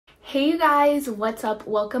Hey you guys, what's up?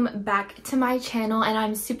 Welcome back to my channel, and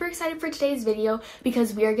I'm super excited for today's video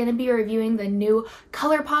because we are going to be reviewing the new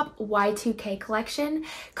COLOURPOP Y2K collection.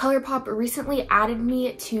 COLOURPOP recently added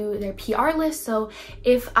me to their PR list, so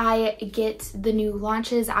if I get the new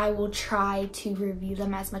launches, I will try to review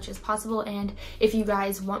them as much as possible. And if you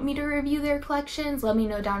guys want me to review their collections, let me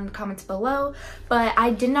know down in the comments below. But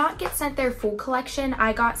I did not get sent their full collection.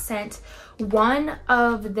 I got sent one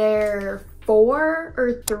of their 4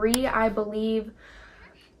 or 3, I believe,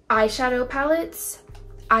 eyeshadow palettes.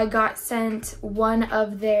 I got sent one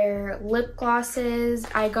of their lip glosses.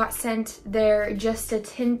 I got sent their Just a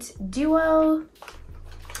Tint duo.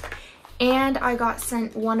 And I got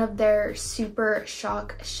sent one of their Super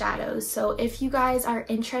Shock shadows. So if you guys are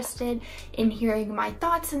interested in hearing my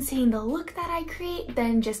thoughts and seeing the look that I create,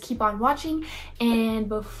 then just keep on watching. And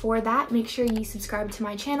before that, make sure you subscribe to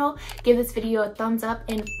my channel, give this video a thumbs up,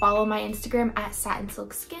 and follow my Instagram at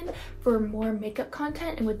satinsilkskin for more makeup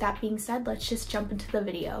content. And with that being said, let's just jump into the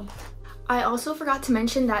video. I also forgot to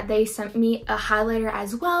mention that they sent me a highlighter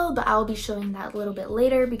as well, but I'll be showing that a little bit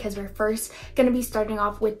later because we're first going to be starting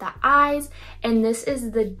off with the eyes. And this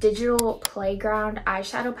is the Digital Playground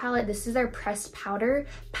eyeshadow palette. This is their pressed powder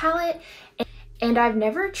palette. And I've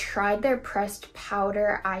never tried their pressed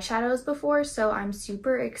powder eyeshadows before, so I'm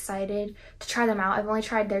super excited to try them out. I've only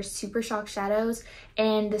tried their Super Shock shadows,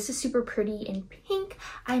 and this is super pretty in pink.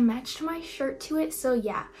 I matched my shirt to it, so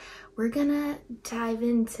yeah. We're gonna dive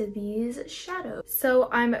into these shadows. So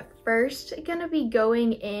I'm first gonna be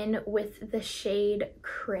going in with the shade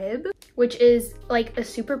Crib, which is like a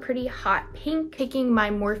super pretty hot pink. Taking my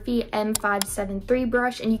Morphe M573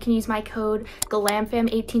 brush, and you can use my code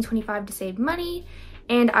GLAMFAM1825 to save money.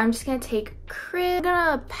 And I'm just gonna take Crib, I'm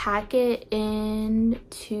gonna pack it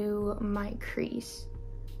into my crease.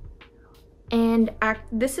 And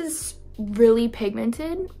this is really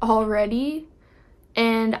pigmented already.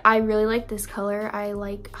 And I really like this color. I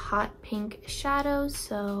like hot pink shadows,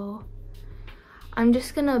 so I'm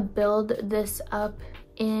just gonna build this up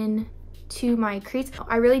into my crease.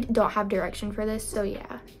 I really don't have direction for this, so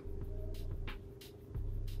yeah.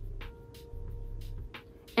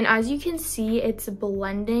 And as you can see, it's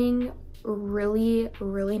blending really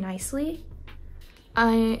nicely.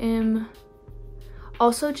 I am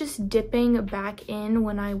also just dipping back in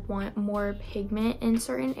when I want more pigment in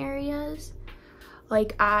certain areas.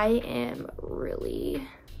 Like, I am really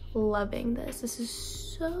loving this. This is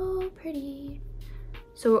so pretty.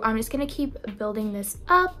 So I'm just gonna keep building this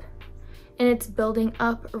up, and it's building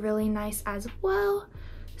up really nice as well.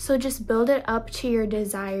 So just build it up to your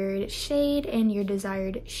desired shade and your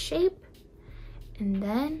desired shape, and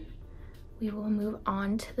then we will move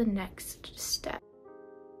on to the next step.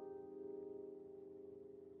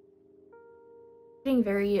 Getting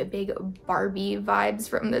very big Barbie vibes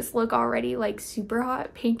from this look already, like super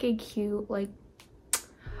hot pink and cute. Like,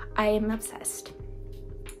 I am obsessed.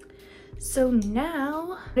 So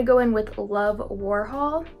now I'm gonna go in with Love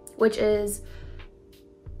Warhol, which is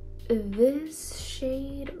this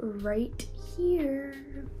shade right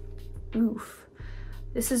here. Oof,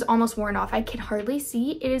 this is almost worn off. I can hardly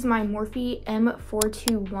see. It is my Morphe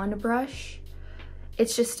M421 brush.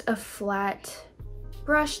 It's just a flat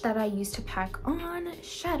brush that I use to pack on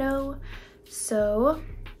shadow. So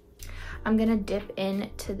I'm gonna dip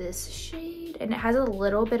into this shade, and it has a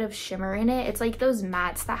little bit of shimmer in it. It's like those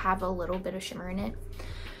mattes that have a little bit of shimmer in it.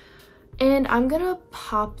 And I'm gonna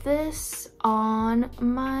pop this on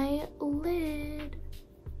my lid.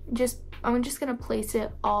 I'm just gonna place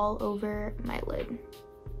it all over my lid.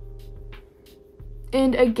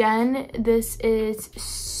 And again, this is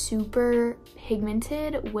super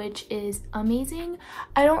pigmented, which is amazing.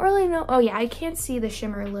 I don't really know. Oh yeah, I can see the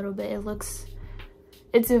shimmer a little bit.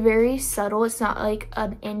 It's a very subtle. It's not like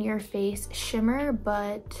an in-your-face shimmer,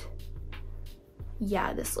 but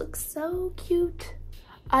yeah, this looks so cute.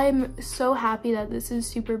 I'm so happy that this is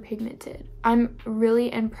super pigmented. I'm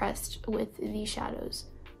really impressed with these shadows.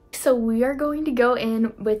 So we are going to go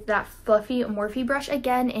in with that fluffy Morphe brush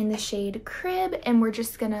again in the shade Crib, and we're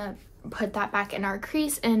just gonna put that back in our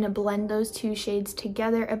crease and blend those two shades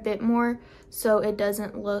together a bit more so it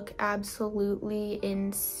doesn't look absolutely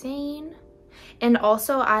insane. And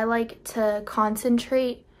also, I like to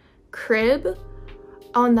concentrate Crib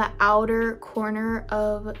on the outer corner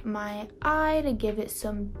of my eye to give it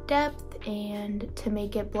some depth and to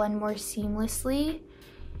make it blend more seamlessly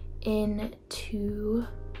into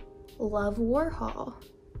Love Warhol.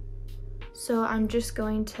 So I'm just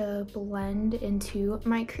going to blend into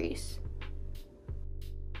my crease.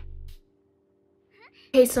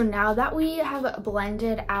 Okay, so now that we have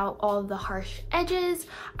blended out all of the harsh edges,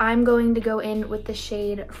 I'm going to go in with the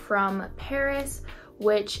shade From Paris,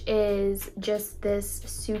 which is just this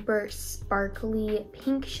super sparkly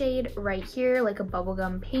pink shade right here, like a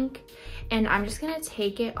bubblegum pink. And I'm just gonna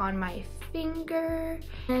take it on my finger,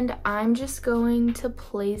 and I'm just going to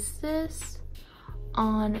place this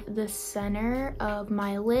on the center of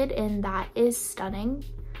my lid, and that is stunning.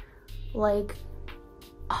 Like,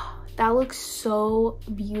 oh, that looks so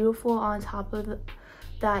beautiful on top of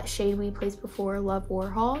that shade we placed before, Love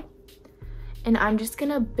Warhol. And I'm just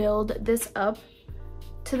gonna build this up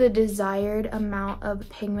to the desired amount of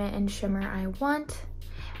pigment and shimmer I want.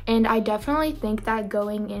 And I definitely think that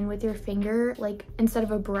going in with your finger, like instead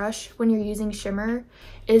of a brush when you're using shimmer,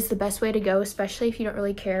 is the best way to go, especially if you don't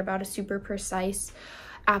really care about a super precise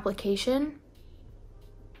application.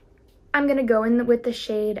 I'm gonna go in with the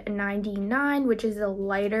shade 99, which is a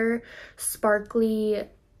lighter, sparkly,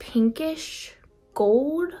 pinkish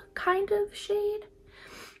gold kind of shade.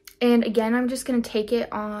 And again, I'm just gonna take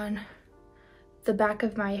it on the back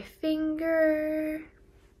of my finger,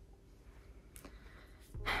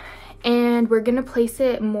 and we're gonna place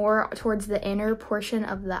it more towards the inner portion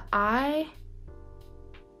of the eye,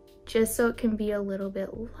 just so it can be a little bit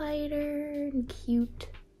lighter and cute,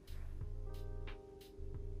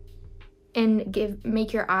 and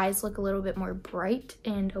make your eyes look a little bit more bright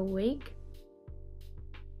and awake.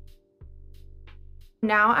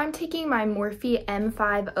 Now I'm taking my Morphe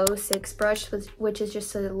M506 brush, which is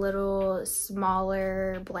just a little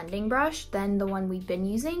smaller blending brush than the one we've been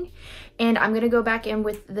using. And I'm gonna go back in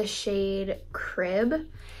with the shade Crib,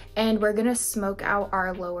 and we're gonna smoke out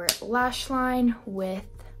our lower lash line with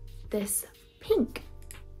this pink.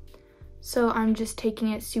 So I'm just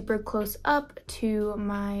taking it super close up to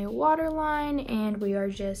my waterline, and we are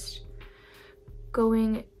just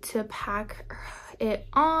going to pack it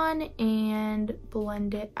on and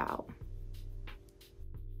blend it out.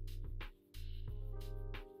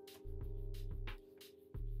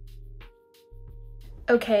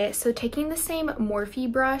 Okay, so taking the same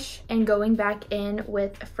Morphe brush and going back in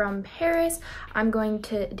with From Paris, I'm going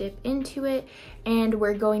to dip into it, and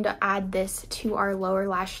we're going to add this to our lower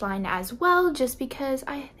lash line as well, just because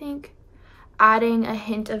I think adding a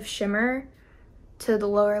hint of shimmer to the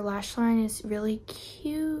lower lash line is really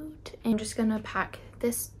cute. I'm just gonna pack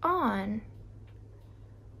this on.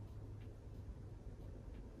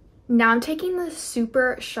 Now I'm taking the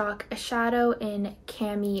Super Shock shadow in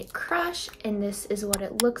Cami Crush, and this is what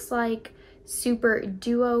it looks like. Super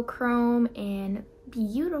duochrome and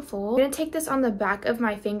beautiful. I'm gonna take this on the back of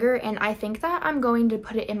my finger, and I think that I'm going to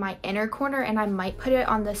put it in my inner corner, and I might put it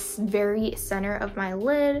on the very center of my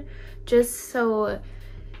lid, just so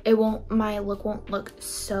my look won't look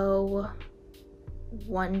so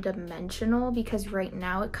one-dimensional, because right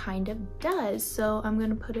now it kind of does. So I'm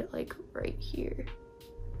gonna put it like right here.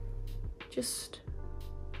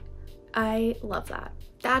 I love that.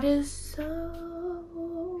 That is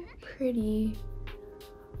so pretty.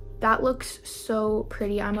 That looks so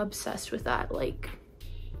pretty. I'm obsessed with that. Like,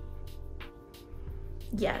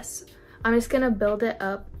 yes. I'm just gonna build it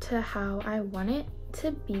up to how I want it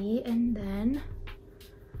to be, and then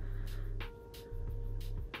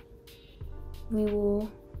we will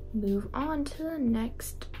move on to the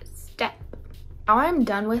next step. Now I'm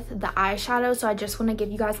done with the eyeshadow, so I just want to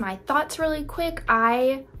give you guys my thoughts really quick.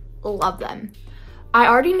 I love them. I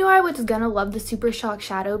already knew I was gonna love the Super Shock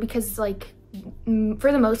shadow because, like,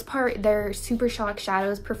 for the most part, their Super Shock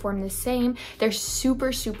shadows perform the same. They're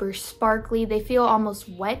super, super sparkly. They feel almost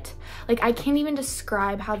wet. Like, I can't even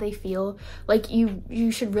describe how they feel. Like,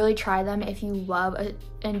 you should really try them if you love an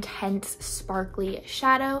intense, sparkly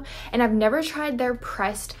shadow. And I've never tried their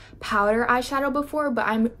pressed powder eyeshadow before, but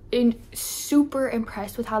I'm super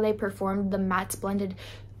impressed with how they performed. The mattes blended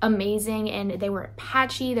amazing, and they weren't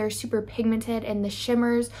patchy. They're super pigmented, and the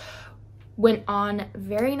shimmers went on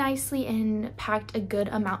very nicely and packed a good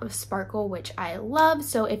amount of sparkle, which I love.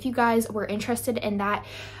 So if you guys were interested in that,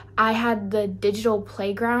 I had the Digital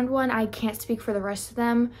Playground one. I can't speak for the rest of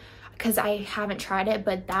them because I haven't tried it,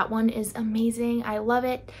 but that one is amazing. I love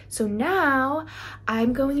it. So now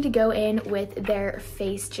I'm going to go in with their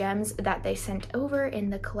face gems that they sent over in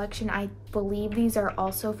the collection. I believe these are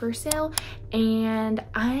also for sale, and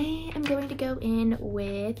I am going to go in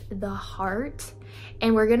with the heart,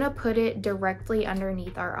 and we're gonna put it directly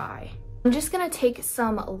underneath our eye. I'm just gonna take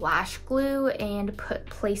some lash glue and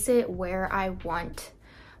place it where I want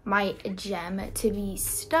my gem to be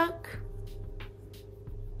stuck.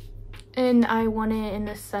 And I want it in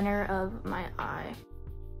the center of my eye.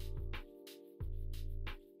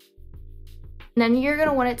 And then you're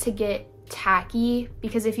gonna want it to get tacky,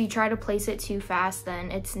 because if you try to place it too fast, then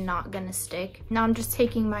it's not gonna stick. Now I'm just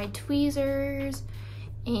taking my tweezers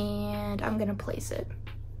and I'm gonna place it.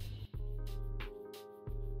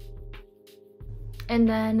 And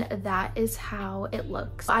then that is how it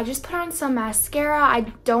looks. I just put on some mascara. I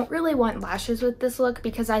don't really want lashes with this look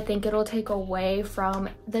because I think it'll take away from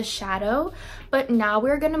the shadow. But now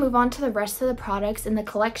we're gonna move on to the rest of the products in the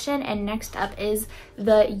collection. And next up is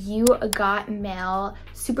the You Got Mail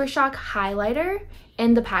Super Shock Highlighter.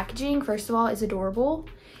 And the packaging, first of all, is adorable.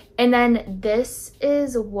 And then this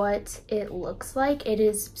is what it looks like. It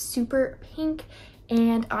is super pink.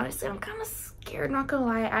 And honestly, I'm kind of scared, not gonna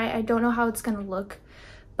lie. I don't know how it's gonna look,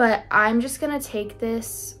 but I'm just gonna take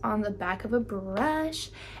this on the back of a brush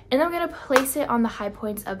and I'm gonna place it on the high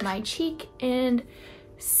points of my cheek and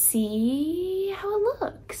see how it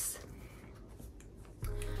looks.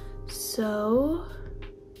 So,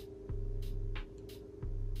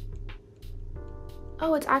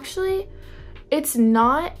 oh, it's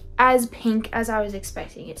not as pink as I was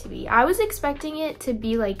expecting it to be. I was expecting it to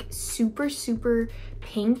be like super, super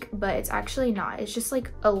pink, but it's actually not. It's just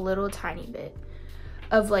like a little tiny bit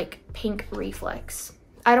of like pink reflex.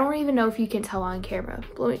 I don't even know if you can tell on camera,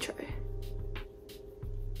 but let me try.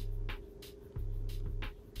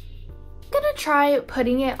 I'm gonna try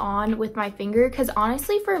putting it on with my finger because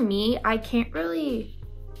honestly for me, I can't really,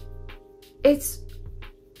 it's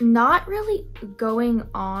not really going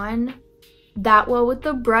on that well with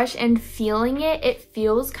the brush, and feeling it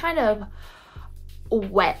feels kind of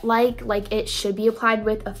wet like it should be applied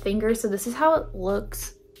with a finger. So this is how it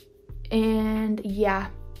looks. And yeah,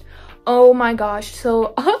 oh my gosh.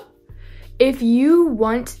 So if you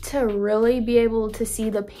want to really be able to see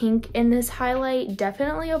the pink in this highlight,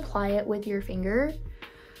 definitely apply it with your finger.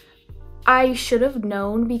 I should have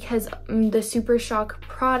known because the Super Shock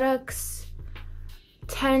products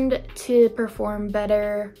tend to perform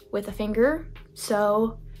better with a finger,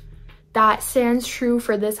 so that stands true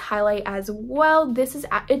for this highlight as well.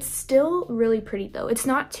 It's still really pretty though. It's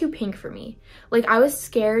not too pink for me. Like I was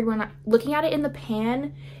scared when looking at it in the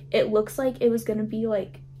pan, it looks like it was gonna be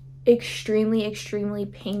like extremely, extremely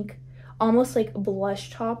pink, almost like blush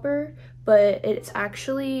topper, but it's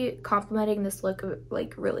actually complementing this look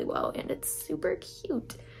like really well and it's super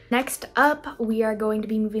cute. Next up, we are going to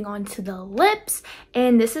be moving on to the lips,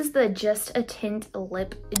 and this is the Just a Tint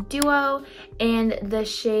Lip Duo, and the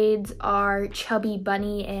shades are Chubby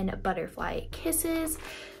Bunny and Butterfly Kisses.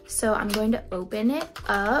 So I'm going to open it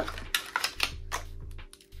up,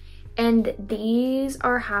 and these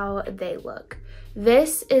are how they look.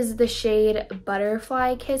 This is the shade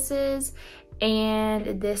Butterfly Kisses,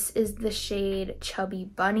 and this is the shade Chubby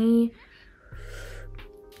Bunny.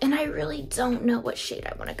 And I really don't know what shade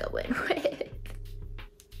I want to go in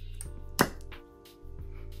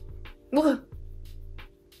with.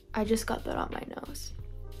 I just got that on my nose.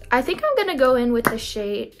 I think I'm gonna go in with the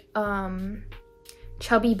shade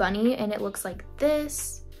Chubby Bunny, and it looks like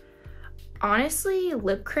this. Honestly,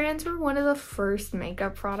 lip crayons were one of the first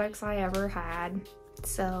makeup products I ever had.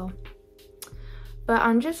 So, but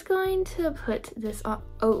I'm just going to put this on.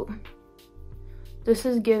 Oh, this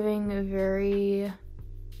is giving very...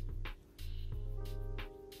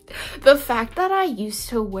 The fact that I used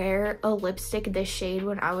to wear a lipstick this shade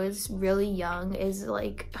when I was really young is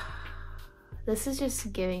like, this is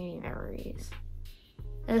just giving me memories.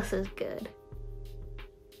 This is good.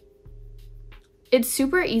 It's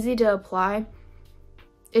super easy to apply.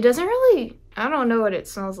 It doesn't really, I don't know what it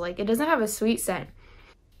smells like. It doesn't have a sweet scent.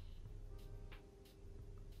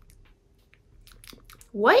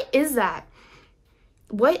 What is that?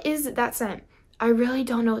 What is that scent? I really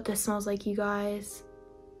don't know what this smells like, you guys.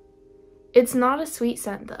 It's not a sweet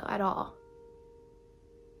scent though at all.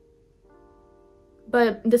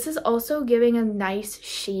 But this is also giving a nice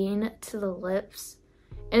sheen to the lips.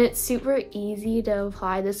 And it's super easy to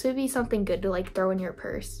apply. This would be something good to like throw in your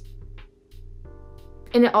purse.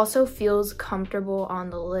 And it also feels comfortable on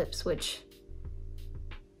the lips, which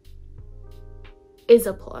is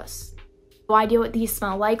a plus. No idea what these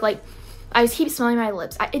smell like. Like, I just keep smelling my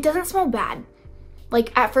lips. It doesn't smell bad.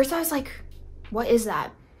 Like, at first I was like, what is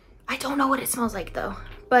that? I don't know what it smells like though.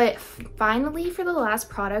 But finally, for the last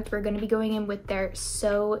product, we're going to be going in with their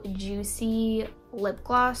So Juicy lip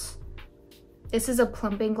gloss. This is a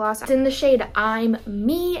plumping gloss. It's in the shade I'm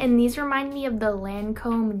Me, and these remind me of the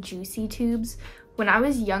Lancome Juicy tubes. When I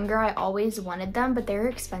was younger, I always wanted them, but they're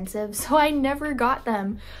expensive, so I never got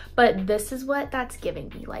them. But this is what that's giving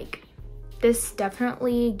me. Like, this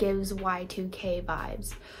definitely gives Y2K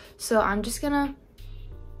vibes. So I'm just gonna...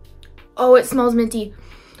 Oh, it smells minty.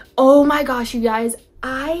 Oh my gosh, you guys.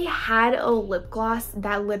 I had a lip gloss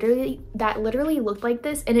that literally looked like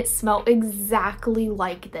this, and it smelled exactly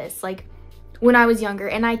like this, like when I was younger,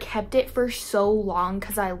 and I kept it for so long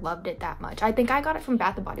because I loved it that much. I think I got it from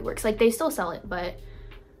Bath & Body Works. Like, they still sell it, but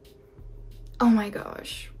oh my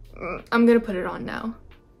gosh. I'm gonna put it on now.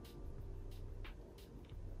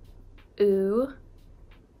 Ooh.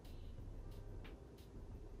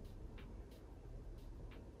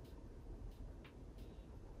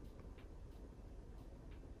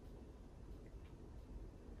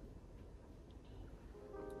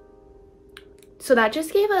 So that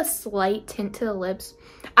just gave a slight tint to the lips.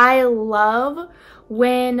 I love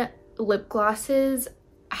when lip glosses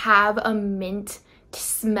have a mint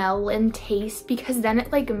smell and taste, because then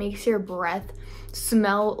it like makes your breath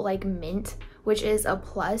smell like mint, which is a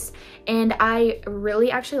plus. And I really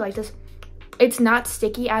actually like this. It's not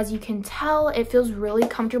sticky, as you can tell. It feels really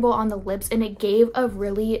comfortable on the lips, and it gave a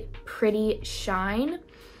really pretty shine.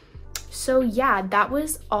 So yeah, that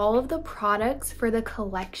was all of the products for the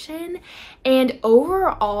collection, and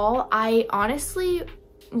overall I honestly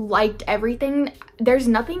liked everything. There's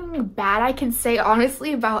nothing bad I can say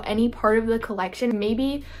honestly about any part of the collection.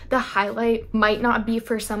 Maybe the highlight might not be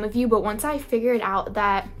for some of you, but once I figured out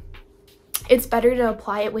that it's better to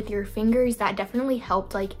apply it with your fingers, that definitely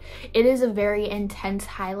helped. Like, it is a very intense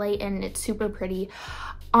highlight and it's super pretty.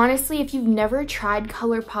 Honestly, if you've never tried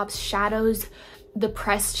ColourPop's shadows, the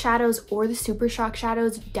pressed shadows or the Super Shock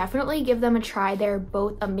shadows, definitely give them a try. They're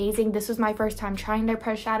both amazing. This was my first time trying their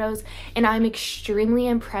pressed shadows, and I'm extremely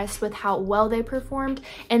impressed with how well they performed.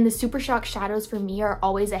 And the Super Shock shadows for me are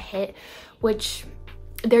always a hit, which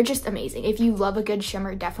they're just amazing. If you love a good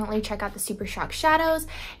shimmer, definitely check out the Super Shock shadows.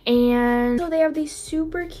 And so they have these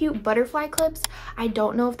super cute butterfly clips. I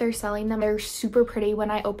don't know if they're selling them. They're super pretty.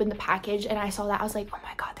 When I opened the package and I saw that, I was like, oh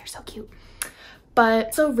my god, they're so cute.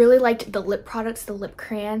 But so really liked the lip products, the lip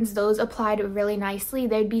crayons. Those applied really nicely.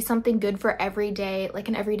 They'd be something good for everyday, like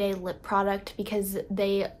an everyday lip product, because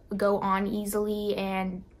they go on easily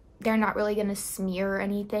and they're not really gonna smear or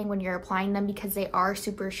anything when you're applying them, because they are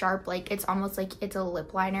super sharp. Like, it's almost like it's a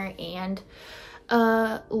lip liner and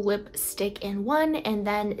a lipstick in one. And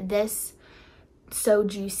then this So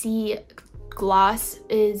Juicy gloss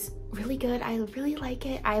is really good. I really like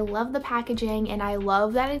it. I love the packaging, and I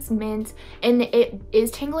love that it's mint, and it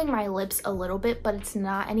is tingling my lips a little bit, but it's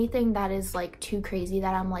not anything that is like too crazy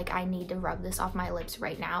that I'm like, I need to rub this off my lips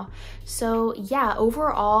right now. So yeah,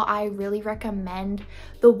 overall I really recommend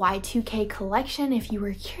the Y2K collection. If you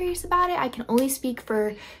were curious about it, I can only speak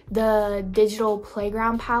for the Digital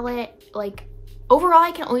Playground palette. Like, overall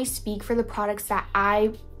I can only speak for the products that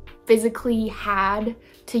I physically had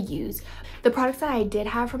to use. The products that I did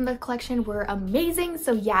have from the collection were amazing.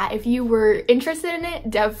 So yeah, if you were interested in it,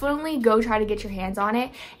 definitely go try to get your hands on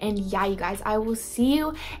it. And yeah, you guys, I will see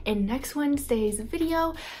you in next Wednesday's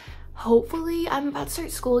video. Hopefully, I'm about to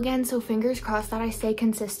start school again, so fingers crossed that I stay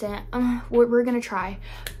consistent. We're gonna try.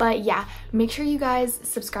 But yeah, make sure you guys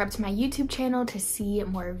subscribe to my YouTube channel to see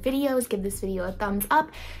more videos. Give this video a thumbs up.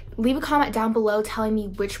 Leave a comment down below telling me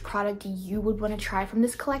which product you would want to try from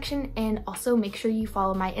this collection. And also make sure you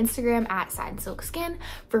follow my Instagram at satinsilkskin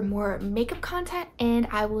for more makeup content. And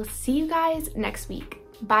I will see you guys next week.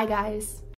 Bye, guys.